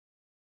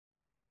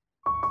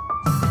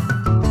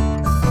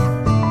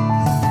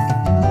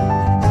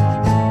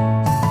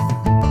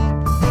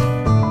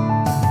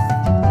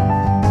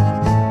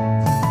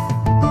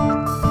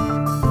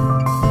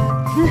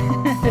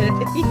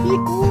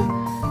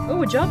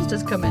job's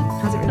just come in.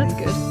 Has it really? That's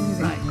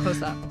good. Right, close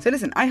that. So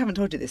listen, I haven't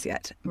told you this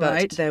yet, but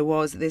Right. there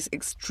was this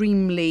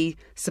extremely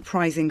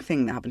surprising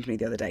thing that happened to me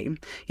the other day.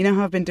 You know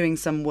how I've been doing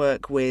some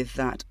work with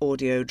that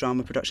audio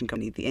drama production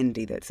company, the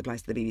Indie, that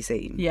supplies to the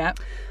BBC? Yeah.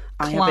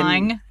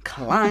 Clang.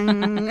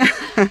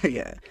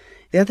 Yeah.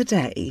 The other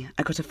day,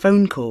 I got a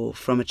phone call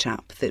from a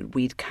chap that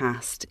we'd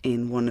cast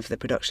in one of the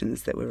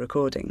productions that we're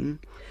recording,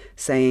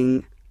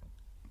 saying,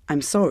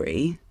 "I'm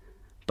sorry,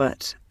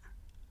 but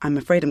I'm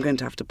afraid I'm going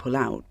to have to pull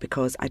out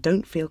because I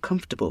don't feel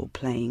comfortable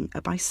playing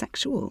a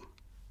bisexual."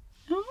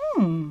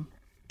 Oh.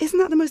 Isn't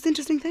that the most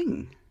interesting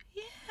thing?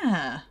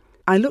 Yeah.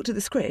 I looked at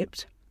the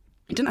script.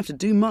 He doesn't have to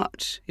do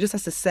much. He just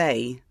has to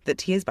say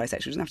that he is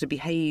bisexual. He doesn't have to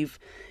behave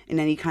in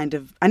any kind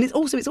of... And it's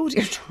audio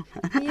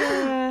drama.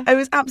 Yeah. I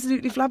was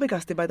absolutely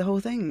flabbergasted by the whole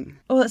thing.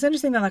 Well, it's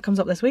interesting that comes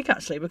up this week,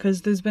 actually,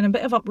 because there's been a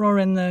bit of uproar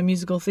in the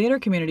musical theatre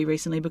community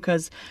recently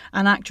because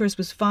an actress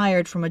was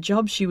fired from a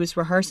job she was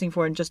rehearsing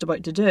for and just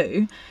about to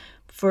do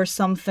for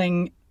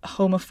something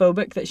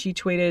homophobic that she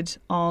tweeted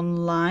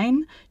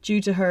online due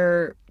to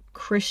her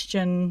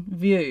Christian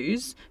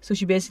views. So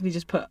she basically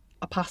just put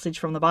a passage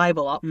from the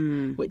Bible up,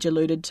 which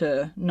alluded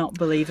to not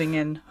believing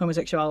in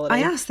homosexuality. I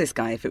asked this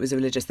guy if it was a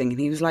religious thing, and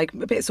he was like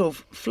a bit sort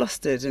of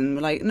flustered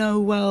and like, "No,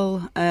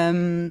 well,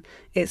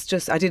 it's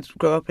just I did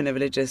grow up in a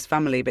religious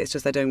family, but it's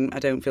just I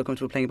don't feel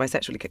comfortable playing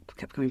bisexual." He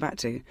kept coming back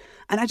to,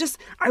 and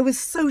I was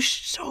so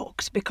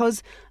shocked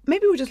because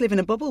maybe we just live in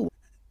a bubble.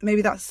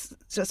 Maybe that's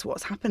just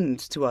what's happened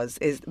to us.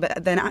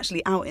 But then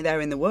actually out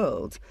there in the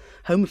world,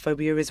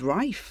 homophobia is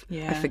rife.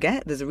 Yeah. I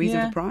forget. There's a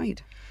reason for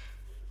pride.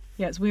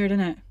 Yeah, it's weird,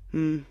 isn't it?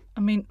 Mm. I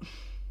mean,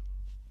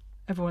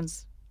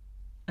 everyone's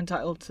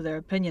entitled to their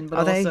opinion, but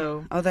Are they?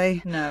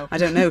 No. I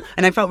don't know.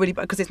 And I felt really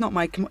bad because it's not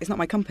my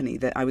company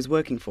that I was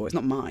working for. It's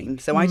not mine.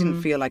 So I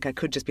didn't feel like I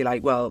could just be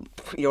like, "Well,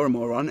 you're a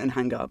moron," and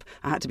hang up.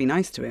 I had to be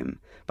nice to him.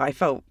 But I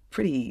felt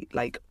pretty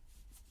like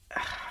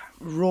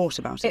wrought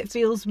about it. It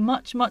feels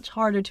much, much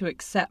harder to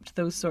accept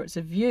those sorts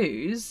of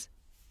views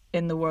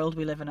in the world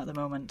we live in at the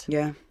moment.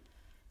 Yeah.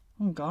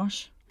 Oh,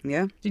 gosh.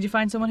 Yeah. Did you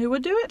find someone who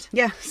would do it?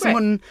 Yeah.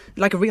 Someone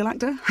like a real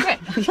actor. Great.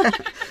 Yeah.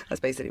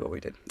 That's basically what we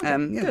did. Yeah,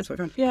 that's what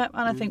we found. Yeah,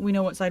 and I think we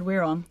know what side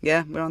we're on.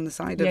 Yeah, we're on the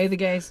side of... Yay the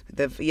gays.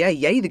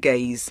 Yay the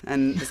gays.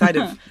 And the side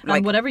of... like,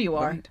 and whatever you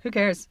are. Right. Who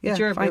cares? Yeah, It's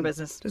your fine.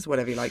 business. Just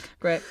whatever you like.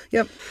 Great.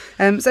 Yep.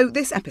 So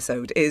this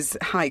episode is...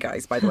 Hi,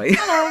 guys, by the way.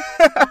 Hello.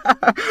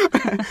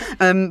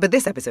 But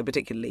this episode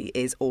particularly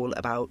is all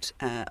about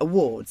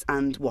awards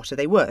and what are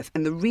they worth.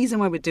 And the reason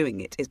why we're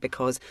doing it is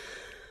because...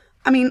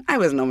 I mean, I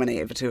was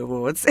nominated for 2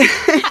 awards.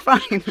 Fine.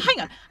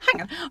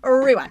 Hang on.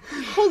 Rewind.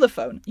 Hold the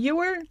phone. You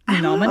were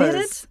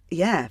nominated?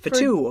 Yeah, for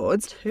 2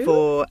 awards. two?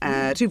 For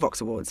 2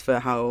 Vox Awards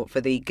for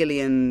the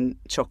Gillian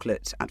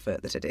chocolate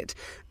advert that I did.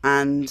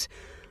 And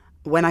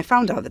when I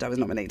found out that I was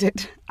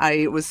nominated,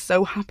 I was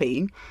so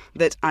happy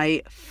that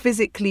I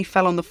physically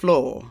fell on the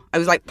floor. I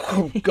was like,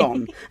 oh,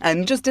 gone.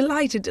 And just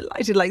delighted,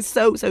 like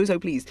so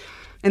pleased.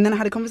 And then I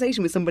had a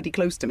conversation with somebody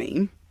close to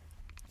me,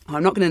 who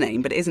I'm not going to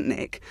name, but it isn't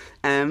Nick,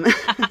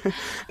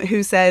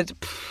 who said,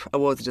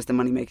 awards are just a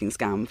money-making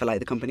scam for like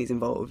the companies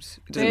involved.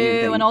 It doesn't mean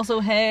anything. Ew, and also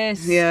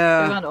hiss.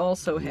 Yeah. Ew, and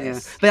also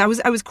hiss. Yeah. But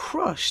I was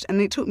crushed,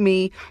 and it took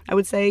me, I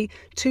would say,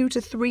 200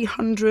 to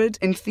 300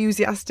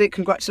 enthusiastic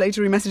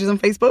congratulatory messages on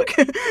Facebook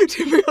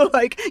to feel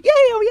like, yay,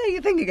 oh yeah,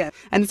 you're thinking again.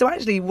 And so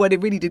actually what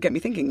it really did get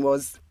me thinking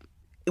was,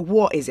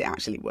 what is it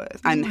actually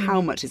worth? And how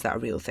much is that a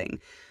real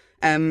thing?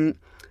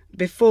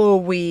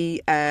 Before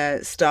we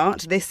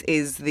start, this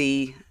is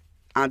the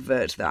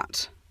advert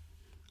that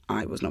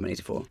I was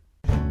nominated for.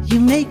 You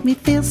make me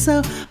feel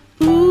so,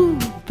 ooh,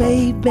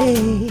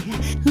 baby.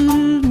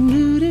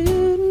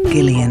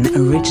 Gillian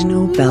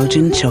Original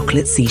Belgian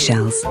Chocolate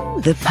Seashells.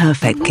 The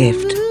perfect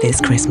gift this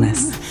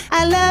Christmas.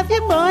 I love you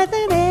more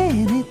than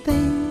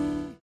anything.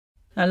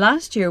 Now,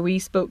 last year we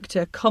spoke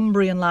to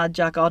Cumbrian lad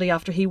Jack Oddie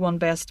after he won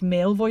Best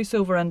Male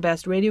Voiceover and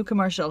Best Radio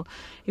Commercial.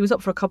 He was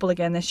up for a couple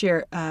again this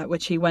year,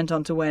 which he went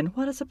on to win.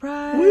 What a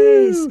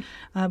surprise!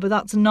 But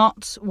that's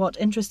not what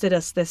interested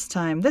us this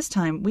time. This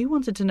time we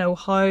wanted to know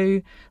how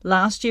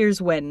last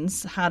year's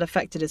wins had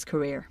affected his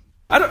career.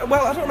 I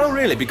don't know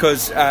really,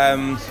 because I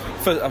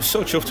was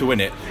so chuffed to win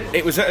it.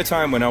 It was at a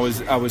time when I was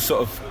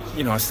sort of,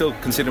 I still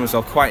consider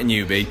myself quite a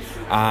newbie,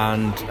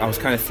 and I was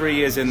kind of 3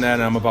 years in there,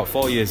 and I'm about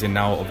 4 years in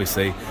now,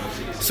 obviously.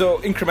 So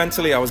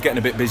incrementally I was getting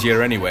a bit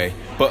busier anyway,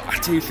 but I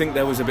do think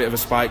there was a bit of a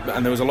spike,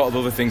 and there was a lot of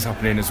other things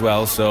happening as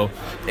well, so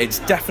it's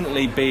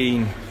definitely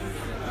been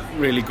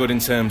really good in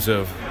terms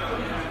of,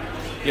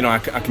 I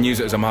can use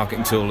it as a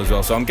marketing tool as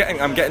well, so I'm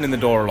getting in the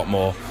door a lot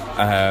more.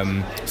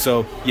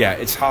 So yeah,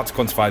 it's hard to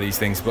quantify these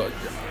things, but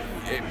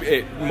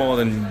it more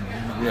than,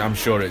 I'm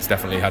sure it's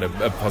definitely had a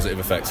positive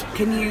effect.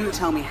 Can you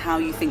tell me how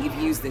you think you've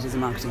used it as a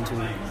marketing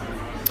tool?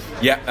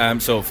 Yeah,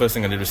 so first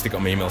thing I did was stick it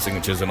on my email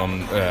signatures and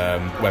on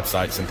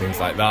websites and things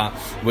like that,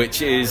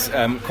 which is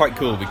quite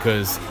cool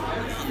because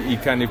you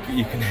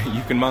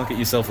can market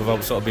yourself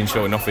without sort of being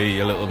showing off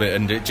a little bit,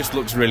 and it just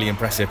looks really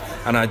impressive.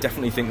 And I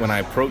definitely think when I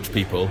approach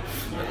people,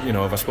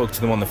 if I spoke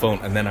to them on the phone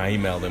and then I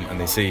email them and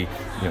they see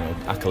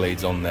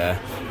accolades on there,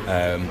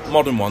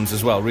 modern ones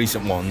as well,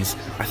 recent ones,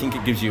 I think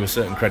it gives you a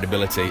certain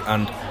credibility,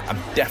 and I'm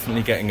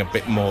definitely getting a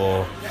bit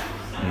more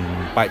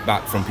bite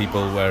back from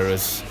people,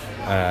 whereas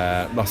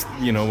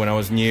when I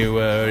was new,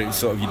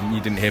 sort of you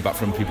didn't hear back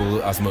from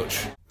people as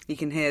much. You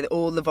can hear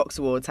all the Vox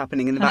Awards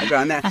happening in the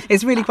background there.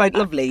 It's really quite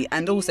lovely.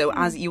 And also,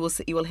 as you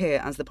will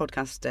hear as the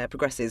podcast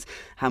progresses,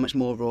 how much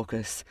more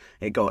raucous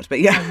it got.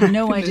 But yeah, I have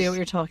no idea what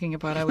you're talking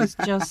about. I was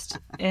just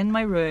in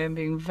my room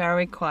being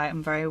very quiet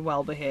and very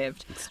well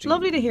behaved.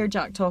 Lovely to hear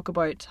Jack talk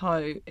about how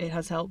it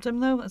has helped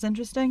him, though. That's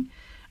interesting.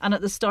 And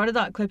at the start of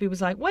that clip, he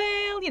was like,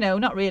 well,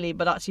 not really.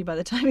 But actually, by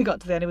the time he got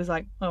to the end, he was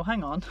like, oh,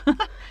 hang on.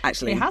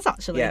 Actually. He has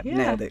actually. Yeah,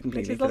 nailed it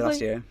completely for the last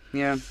year.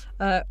 Yeah.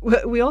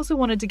 We also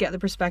wanted to get the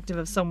perspective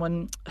of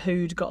someone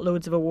who'd got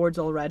loads of awards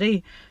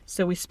already.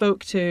 So we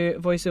spoke to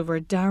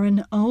voiceover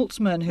Darren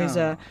Altman, who's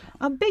a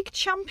big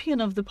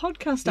champion of the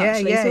podcast,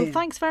 actually. Yeah. So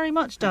thanks very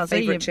much, Dazzy.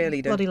 Favourite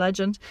cheerleader. Bloody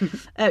legend.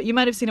 You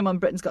might have seen him on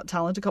Britain's Got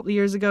Talent a couple of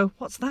years ago.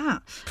 What's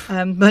that?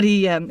 But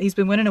he's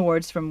been winning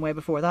awards from way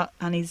before that,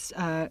 and he's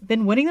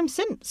been winning them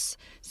since.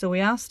 So we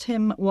asked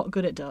him what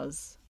good it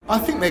does. I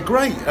think they're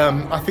great.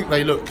 I think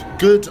they look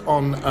good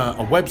on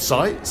a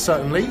website,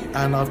 certainly,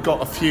 and I've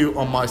got a few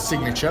on my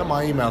signature,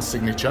 my email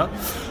signature.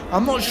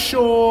 I'm not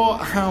sure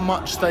how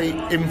much they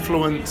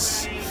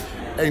influence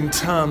in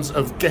terms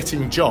of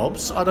getting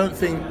jobs. I don't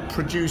think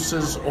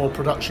producers or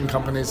production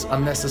companies are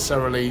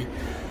necessarily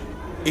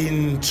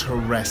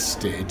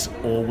interested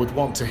or would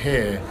want to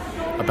hear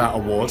about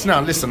awards.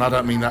 Now, listen, I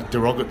don't mean that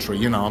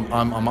derogatory.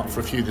 I'm up for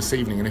a few this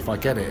evening, and if I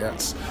get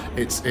it,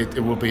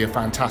 it will be a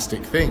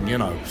fantastic thing.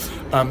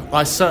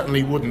 I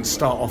certainly wouldn't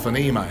start off an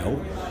email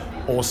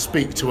or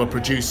speak to a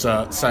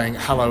producer saying,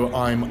 hello,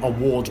 I'm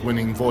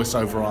award-winning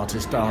voiceover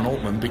artist Darren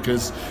Altman,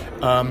 because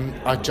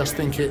I just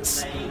think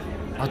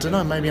I don't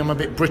know, maybe I'm a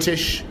bit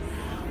British.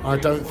 I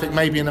don't think,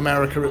 maybe in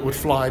America it would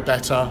fly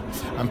better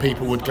and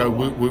people would go,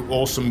 woot woot,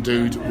 awesome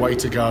dude, way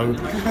to go.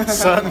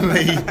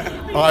 Certainly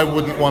I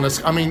wouldn't want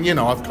to,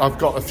 I've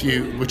got a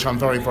few which I'm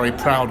very, very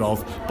proud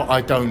of, but I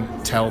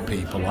don't tell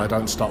people. I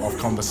don't start off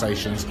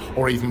conversations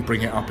or even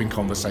bring it up in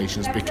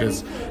conversations,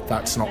 because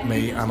that's not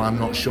me, and I'm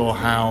not sure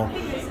how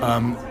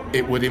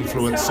it would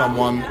influence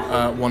someone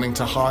wanting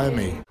to hire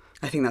me.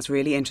 I think that's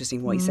really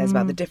interesting what he says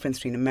about the difference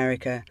between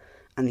America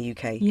and the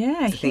UK.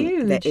 Yeah, I think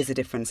huge. there is a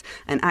difference.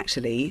 And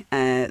actually,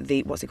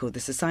 the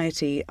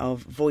Society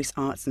of Voice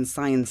Arts and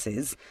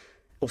Sciences,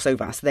 or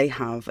SOVAS, they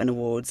have an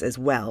awards as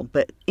well.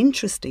 But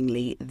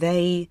interestingly,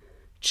 they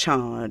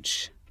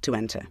charge to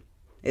enter.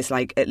 It's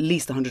like at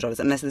least $100,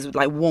 unless there's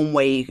like one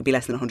way you could be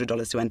less than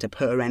 $100 to enter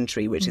per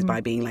entry, which is by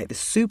being like the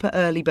super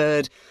early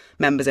bird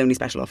members only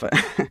special offer.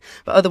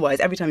 But otherwise,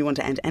 every time you want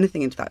to enter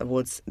anything into that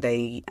awards,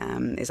 they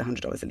is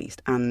 $100 at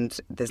least, and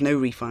there's no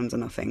refunds or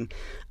nothing.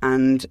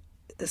 And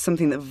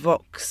something that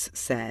Vox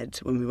said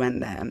when we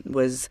went there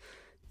was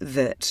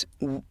that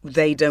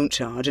they don't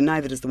charge, and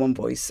neither does the One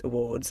Voice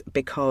Awards,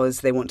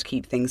 because they want to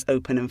keep things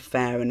open and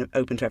fair and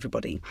open to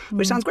everybody,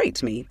 which sounds great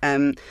to me.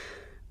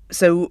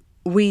 So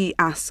we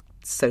asked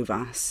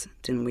SOVAS,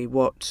 didn't we,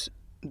 what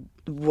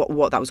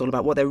that was all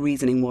about, what their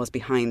reasoning was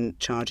behind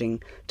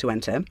charging to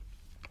enter.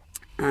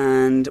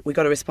 And we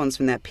got a response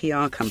from their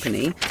PR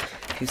company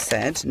who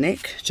said,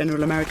 Nick,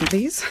 General American,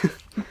 please.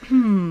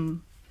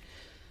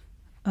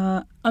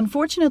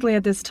 Unfortunately,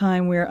 at this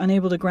time, we are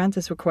unable to grant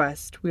this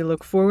request. We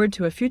look forward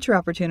to a future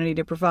opportunity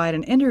to provide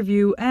an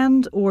interview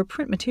and or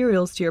print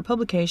materials to your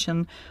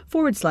publication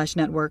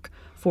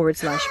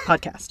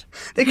 /network/podcast.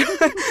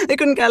 They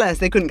couldn't care less.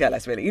 They couldn't care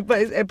less, really.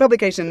 But it's a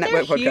publication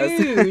network podcast.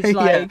 Huge,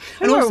 Yeah.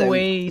 And also,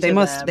 they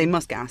they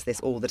must get asked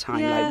this all the time.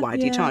 Yeah, like, why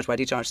do you charge? Why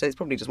do you charge? So it's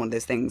probably just one of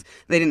those things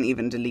they didn't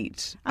even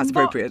delete as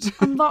appropriate.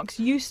 And Vox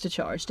used to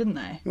charge, didn't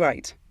they?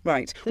 Right.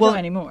 They don't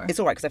anymore. It's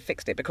all right because I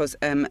fixed it, because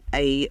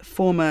a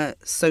former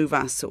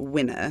SOVAS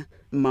winner,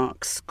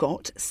 Mark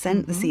Scott,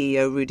 sent the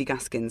CEO, Rudy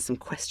Gaskins, some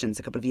questions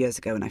a couple of years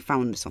ago, and I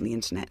found this on the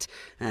internet.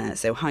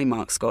 So hi,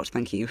 Mark Scott,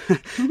 thank you.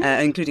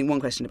 Including one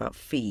question about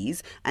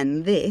fees.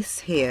 And this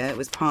here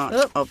was part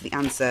of the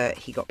answer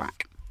he got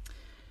back.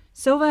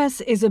 SOVAS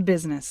is a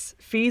business.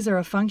 Fees are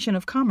a function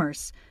of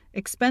commerce.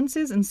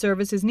 Expenses and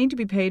services need to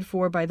be paid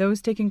for by those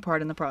taking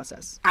part in the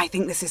process. I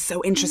think this is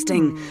so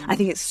interesting. I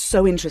think it's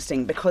so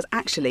interesting because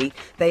actually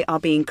they are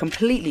being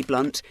completely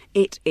blunt.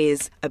 It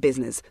is a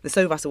business. The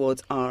SOVAS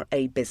Awards are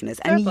a business.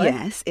 And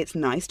yes, it's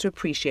nice to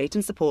appreciate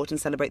and support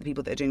and celebrate the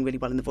people that are doing really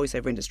well in the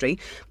voiceover industry.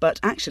 But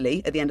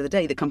actually, at the end of the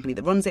day, the company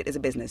that runs it is a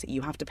business.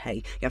 You have to pay.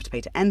 You have to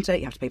pay to enter.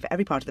 You have to pay for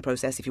every part of the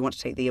process. If you want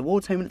to take the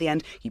awards home at the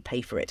end, you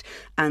pay for it.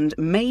 And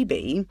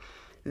maybe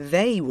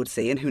they would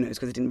see, and who knows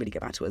because they didn't really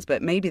get back to us,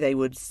 but maybe they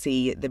would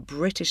see the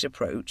British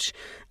approach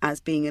as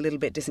being a little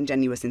bit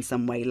disingenuous in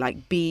some way,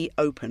 like be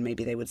open,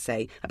 maybe they would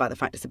say, about the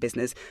fact it's a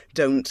business.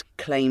 Don't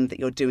claim that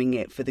you're doing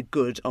it for the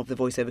good of the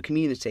voiceover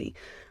community.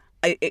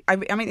 I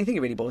mean, I think it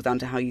really boils down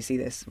to how you see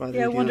this. Rather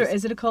than I anything wonder, else.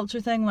 is it a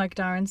culture thing, like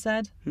Darren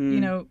said? You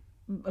know,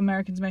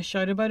 Americans may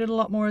shout about it a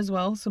lot more as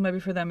well, so maybe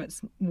for them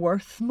it's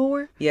worth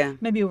more. Yeah.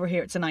 Maybe over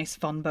here it's a nice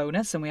fun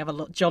bonus and we have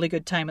a jolly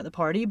good time at the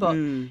party, but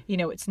you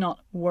know, it's not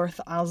worth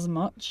as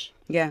much.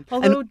 Yeah.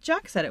 Although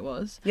Jack said it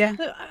was. Yeah.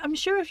 I'm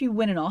sure if you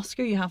win an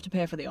Oscar, you have to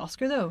pay for the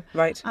Oscar, though.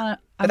 Right. And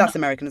But that's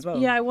American as well.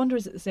 Yeah, I wonder,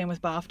 is it the same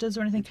with BAFTAs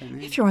or anything?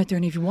 If you're out there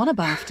and if you want a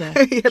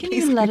BAFTA, Yeah, can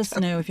please you let us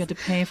know if you had to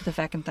pay for the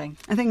feckin' thing?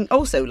 I think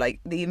also,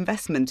 like, the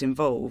investment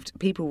involved,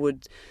 people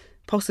would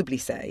possibly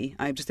say,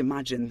 I just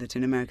imagine that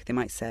in America they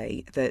might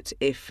say that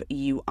if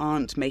you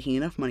aren't making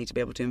enough money to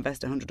be able to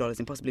invest $100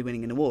 in possibly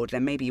winning an award,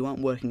 then maybe you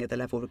aren't working at the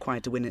level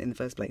required to win it in the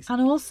first place.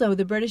 And also,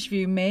 the British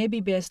view may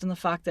be based on the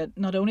fact that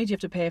not only do you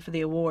have to pay for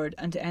the award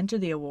and to enter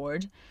the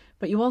award,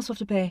 but you also have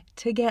to pay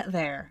to get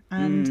there.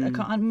 And,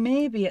 and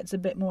maybe it's a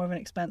bit more of an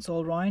expense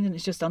all round, and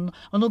it's just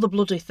another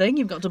bloody thing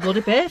you've got to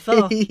bloody pay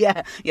for.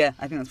 yeah,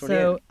 I think that's probably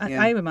So it.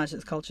 Yeah. I imagine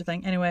it's a culture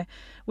thing. Anyway,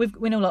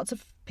 we know lots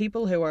of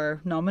people who are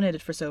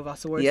nominated for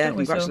SOVAS Awards, Yeah, don't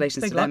we? congratulations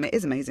So, to big them. luck. It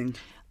is amazing.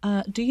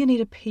 Do you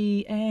need a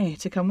PA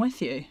to come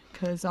with you?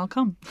 Because I'll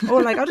come.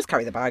 Or, like, I'll just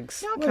carry the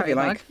bags. Yeah, I'll whatever carry you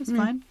a like. bag. It's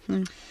fine.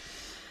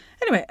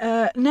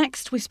 Anyway,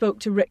 next we spoke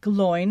to Rick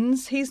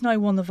Loynes. He's now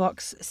won the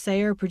Vox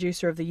Sayer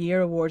Producer of the Year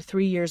award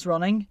 3 years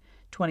running,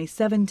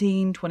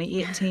 2017,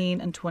 2018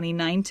 and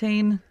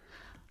 2019.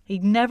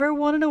 He'd never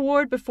won an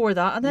award before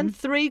that, and then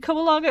three come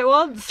along at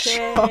once.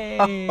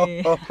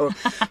 Yay.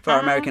 For our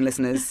American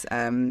listeners,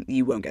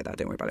 you won't get that,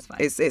 don't worry about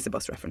it. It's a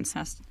bus reference.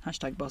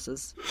 Hashtag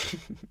buses.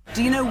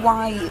 Do you know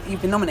why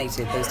you've been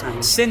nominated those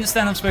times? Since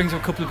then, I've spoken to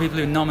a couple of people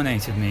who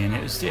nominated me, and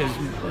it was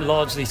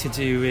largely to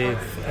do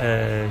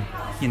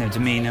with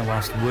demeanour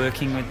whilst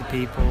working with the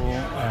people.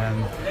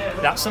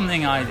 That's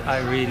something I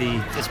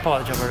really, it's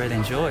part of the job I really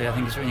enjoy. I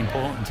think it's really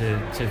important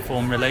to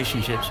form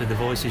relationships with the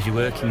voices you're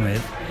working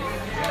with.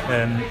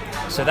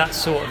 So that's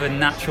sort of a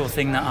natural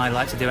thing that I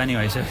like to do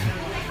anyway. So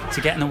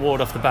to get an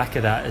award off the back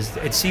of that,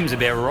 it seems a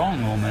bit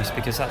wrong almost,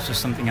 because that's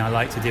just something I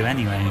like to do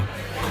anyway.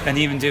 And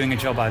even doing a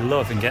job I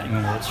love and getting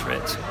awards for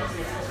it,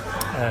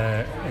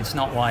 it's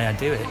not why I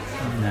do it,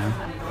 you know.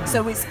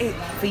 So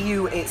for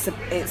you, it's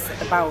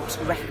about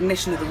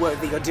recognition of the work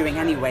that you're doing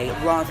anyway,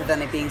 rather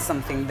than it being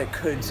something that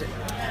could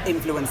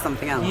influence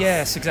something else.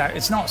 Yes, exactly.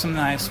 It's not something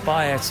I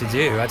aspire to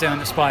do. I don't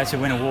aspire to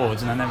win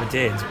awards, and I never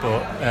did.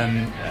 But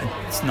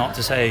it's not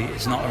to say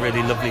it's not a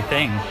really lovely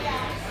thing.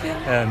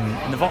 Yeah.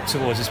 And the Vox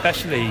Awards,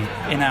 especially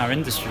in our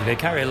industry, they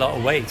carry a lot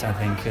of weight, I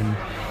think. And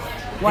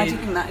why do you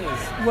think that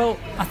is? Well,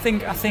 I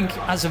think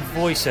as a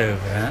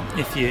voiceover,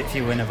 if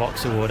you win a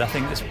Vox Award, I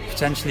think there's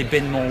potentially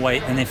been more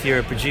weight than if you're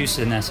a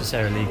producer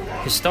necessarily,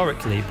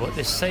 historically. But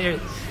the Sayer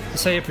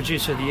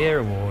Producer of the Year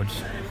Award,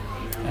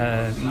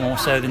 more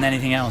so than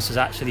anything else, has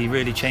actually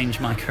really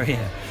changed my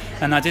career.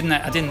 And I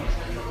didn't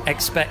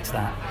expect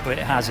that, but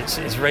it has.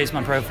 It's raised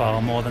my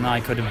profile more than I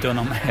could have done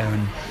on my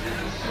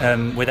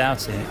own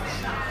without it.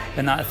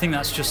 And I think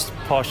that's just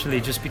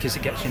partially just because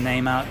it gets your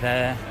name out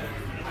there.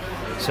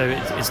 So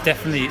it's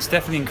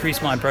definitely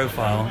increased my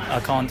profile. I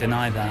can't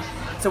deny that.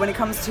 So when it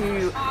comes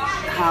to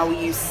how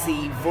you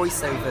see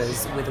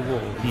voiceovers with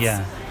awards,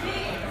 yeah.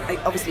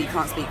 Obviously you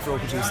can't speak for all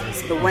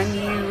producers, but when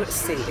you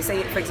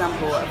say, for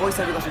example, a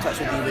voiceover got in touch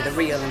with you with a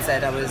reel and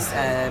said I was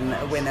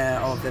a winner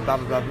of the blah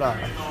blah blah blah,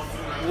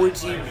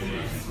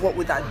 what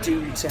would that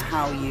do to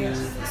how you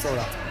saw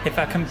that? If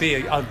I can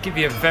I'll give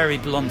you a very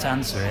blunt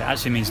answer. It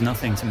actually means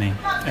nothing to me,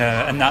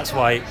 and that's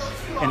why,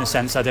 in a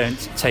sense, I don't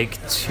take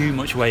too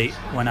much weight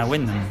when I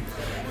win them,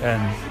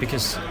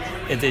 because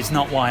it is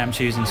not why I'm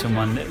choosing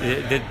someone.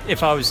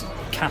 If I was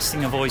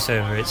casting a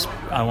voiceover,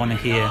 I want to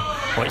hear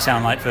what you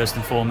sound like first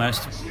and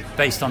foremost.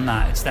 Based on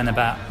that, it's then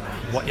about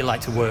what you like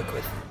to work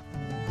with.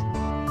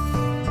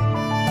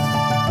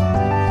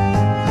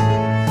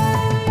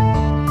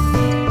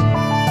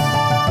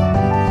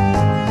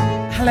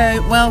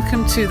 Hello,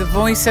 welcome to the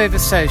Voiceover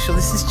Social.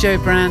 This is Jo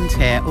Brand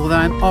here, although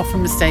I'm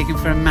often mistaken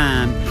for a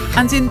man,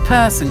 and in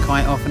person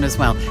quite often as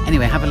well.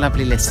 Anyway, have a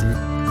lovely listen.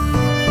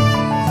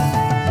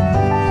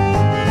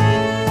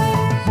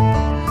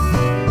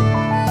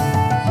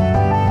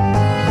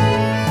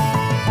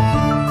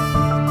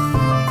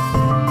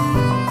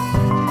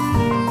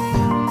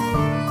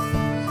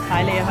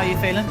 Hi Leah, how are you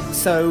feeling?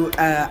 So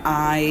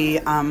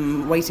I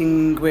am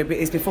waiting.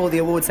 It's before the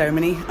award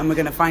ceremony, and we're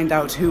going to find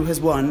out who has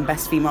won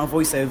Best Female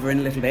Voiceover in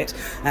a little bit,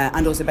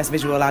 and also Best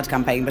Visual Ad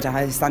Campaign. But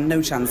I stand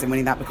no chance in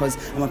winning that because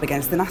I'm up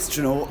against an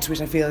astronaut,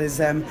 which I feel is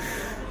a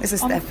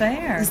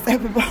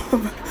step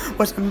above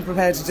what I'm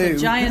prepared to do. A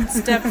giant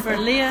step for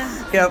Leah,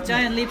 Yep.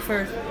 giant leap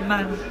for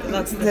man.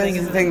 That's the thing.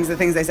 The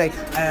things they say.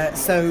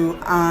 So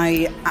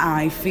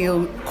I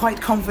feel quite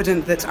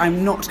confident that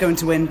I'm not going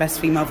to win Best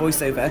Female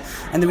Voiceover,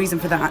 and the reason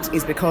for that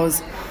is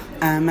because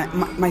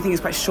my thing is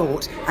quite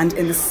short, and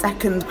in the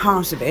second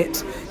part of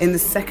it, in the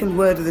second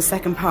word of the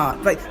second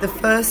part, like the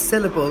first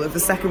syllable of the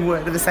second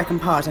word of the second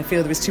part, I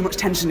feel there was too much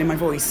tension in my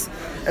voice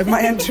of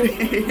my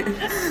entry.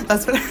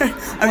 That's what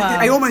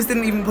I almost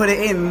didn't even put it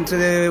into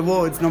the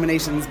awards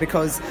nominations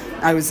because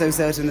I was so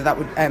certain that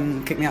would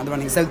kick me out of the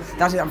running. So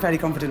I'm fairly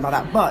confident about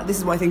that. But this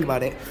is what I think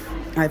about it.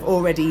 I've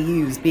already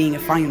used being a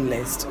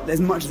finalist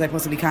as much as I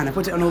possibly can. I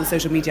put it on all the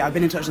social media. I've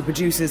been in touch with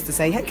producers to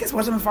say, hey, guess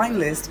what, I'm a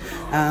finalist.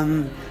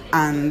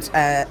 And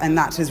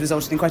that has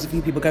resulted in quite a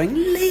few people going,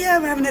 Leah,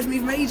 we haven't heard from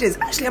you for ages.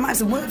 Actually, I might have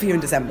some work for you in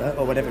December,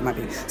 or whatever it might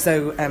be.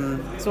 So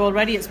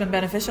already it's been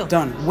beneficial.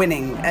 Done.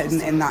 Winning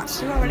in that.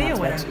 You're already a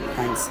winner.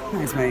 Thanks.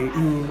 Thanks, mate.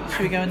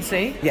 Should we go and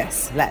see?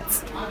 Yes,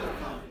 let's.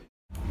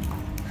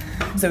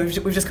 So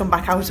we've just come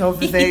back out of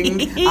the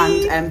thing,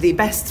 and the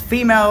best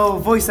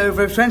female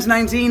voiceover of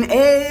 2019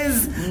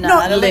 is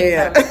not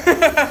Leah.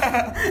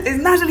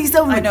 It's Natalie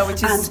Silverman. I know,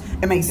 which is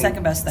amazing.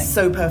 Second best thing.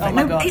 So perfect. Oh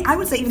my God. I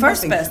would say even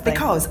first best thing.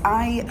 Because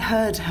I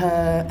heard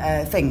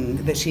her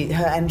thing that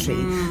her entry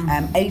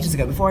ages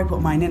ago before I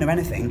put mine in or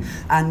anything,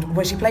 and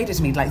when she played it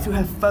to me like through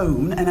her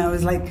phone, and I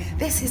was like,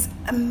 this is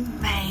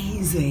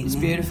amazing. It's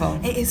beautiful.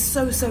 It is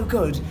so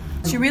good.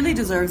 She really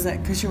deserves it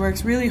because she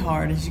works really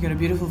hard and she's got a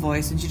beautiful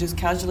voice and she just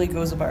casually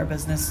goes about her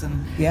business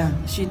and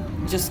she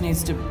just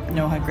needs to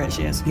know how great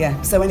she is.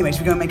 Yeah. So anyway, should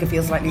we go and make her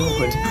feel slightly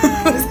awkward?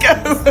 Let's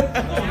go.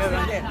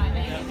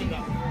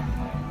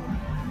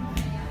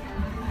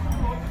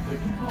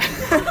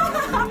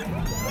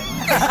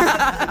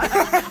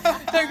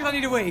 Don't I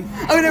need a wee.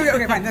 Oh no,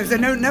 okay, fine. So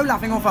no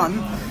laughing or fun.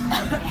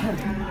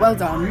 Well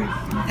done.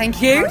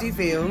 Thank you. How do you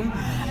feel?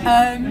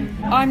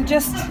 I'm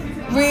just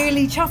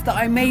really chuffed that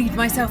I made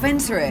myself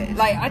enter it.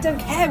 Like, I don't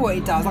care what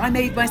it does. I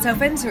made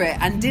myself enter it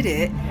and did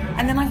it,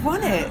 and then I've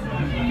won it.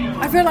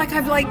 I feel like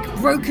I've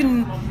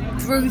broken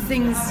through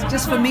things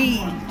just for me.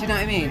 Do you know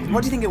what I mean?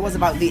 What do you think it was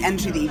about the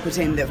entry that you put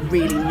in that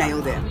really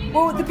nailed it?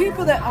 Well, the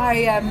people that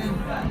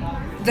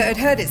that had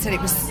heard it said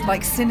it was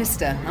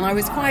sinister, and I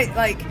was quite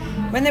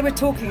when they were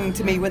talking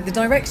to me with the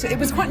direction, it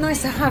was quite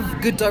nice to have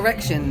good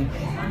direction.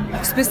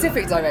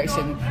 Specific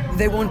direction.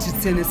 They wanted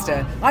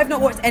sinister. I've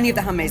not watched any of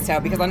The Handmaid's Tale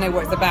because I know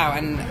what it's about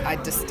and I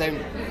just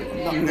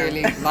not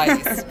really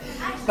like it.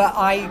 But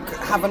I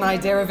have an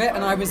idea of it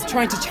and I was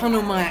trying to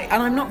channel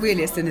and I'm not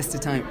really a sinister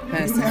type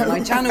person, and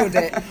I channeled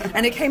it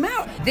and it came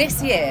out.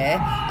 This year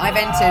I've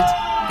entered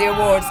the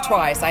awards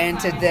twice. I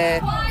entered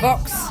the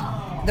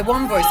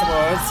One Voice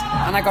Awards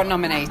and I got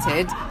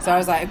nominated, so I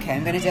was like, okay,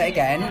 I'm going to do it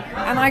again,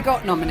 and I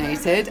got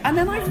nominated and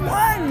then I've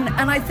won.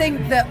 And I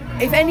think that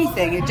if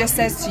anything, it just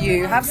says to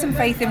you, have some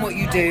faith in what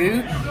you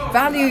do,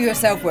 value your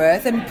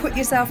self-worth and put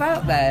yourself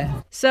out there.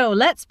 So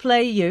let's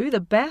play you the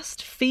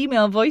best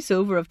female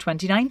voiceover of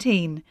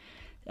 2019.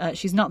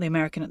 She's not the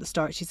American at the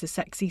start, she's the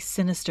sexy,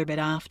 sinister bit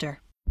after.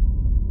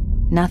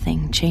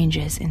 Nothing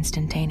changes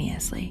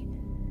instantaneously.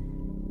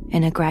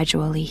 In a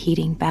gradually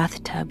heating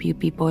bathtub, you'd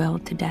be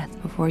boiled to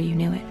death before you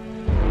knew it.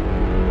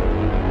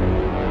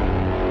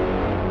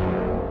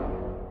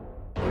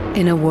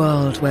 In a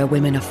world where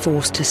women are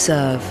forced to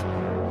serve,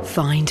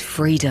 find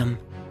freedom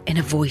in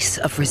a voice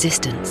of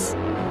resistance.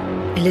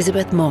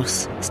 Elizabeth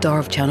Moss, star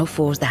of Channel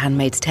 4's The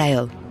Handmaid's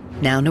Tale,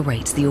 now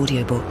narrates the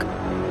audiobook.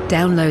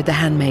 Download The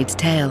Handmaid's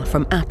Tale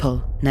from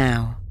Apple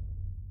now.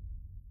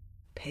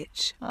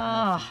 Pitch.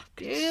 Ah,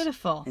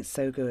 beautiful. It's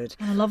so good.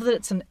 I love that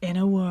it's an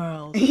inner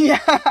world. Yeah.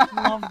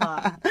 Love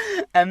that.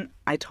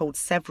 I told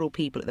several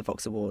people at the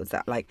Vox Awards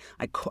that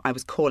I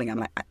was calling. I'm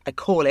like, I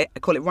call it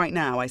right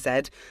now. I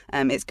said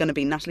it's going to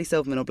be Natalie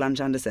Silverman or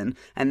Blanche Anderson,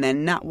 and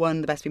then Nat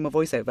won the best female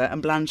voiceover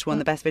and Blanche won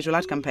the best visual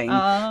ad campaign.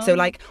 So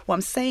what I'm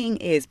saying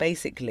is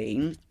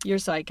basically, you're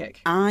psychic.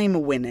 I'm a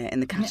winner in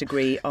the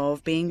category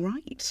of being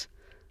right.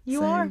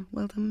 You are.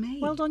 Well done me.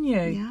 Well done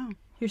you. Yeah.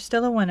 You're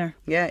still a winner.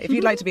 Yeah, if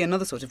you'd like to be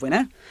another sort of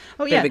winner.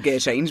 Oh, bit of a gear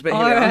change, but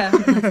here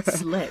we are.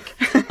 Slick.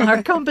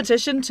 Our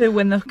competition to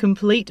win the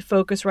complete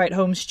Focusrite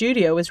Home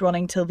Studio is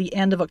running till the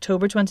end of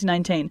October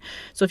 2019.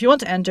 So if you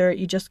want to enter,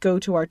 you just go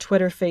to our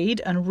Twitter feed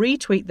and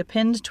retweet the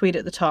pinned tweet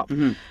at the top.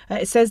 Mm-hmm.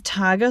 It says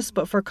tag us,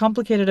 but for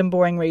complicated and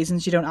boring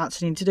reasons, you don't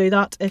actually need to do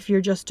that if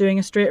you're just doing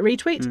a straight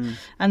retweet.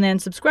 And then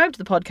subscribe to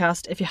the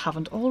podcast if you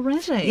haven't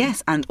already.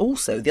 Yes, and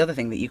also the other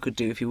thing that you could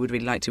do if you would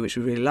really like to, which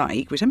we really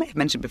like, which I may have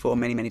mentioned before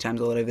many, many times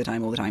all over the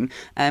time,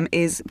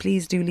 is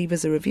please do leave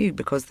us a review,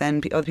 because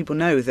then other people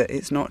know that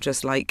it's not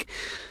just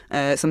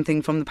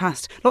something from the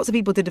past. Lots of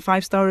people did a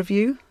 5-star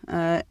review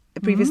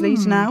previously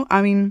to now.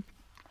 I mean,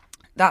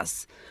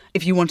 that's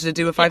if you wanted to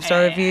do a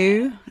 5-star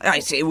review.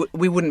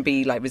 We wouldn't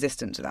be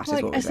resistant to that. Is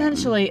what we're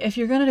essentially saying. If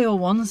you're going to do a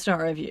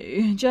 1-star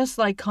review, just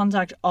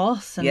contact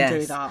us and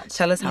do that.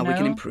 Tell us how we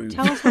can improve.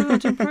 Tell us how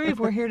to improve.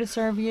 We're here to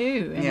serve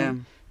you in a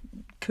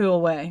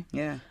cool way.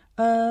 Yeah.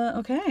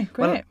 Okay, great.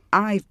 Well,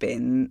 I've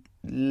been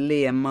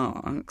Leah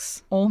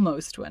Marks.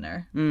 Almost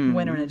winner.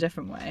 Winner in a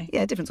different way.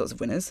 Yeah, different sorts of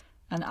winners.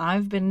 And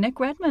I've been Nick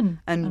Redman.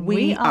 And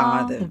we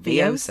are the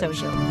VO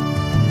Social.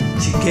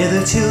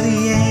 Together till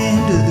the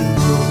end of the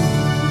road.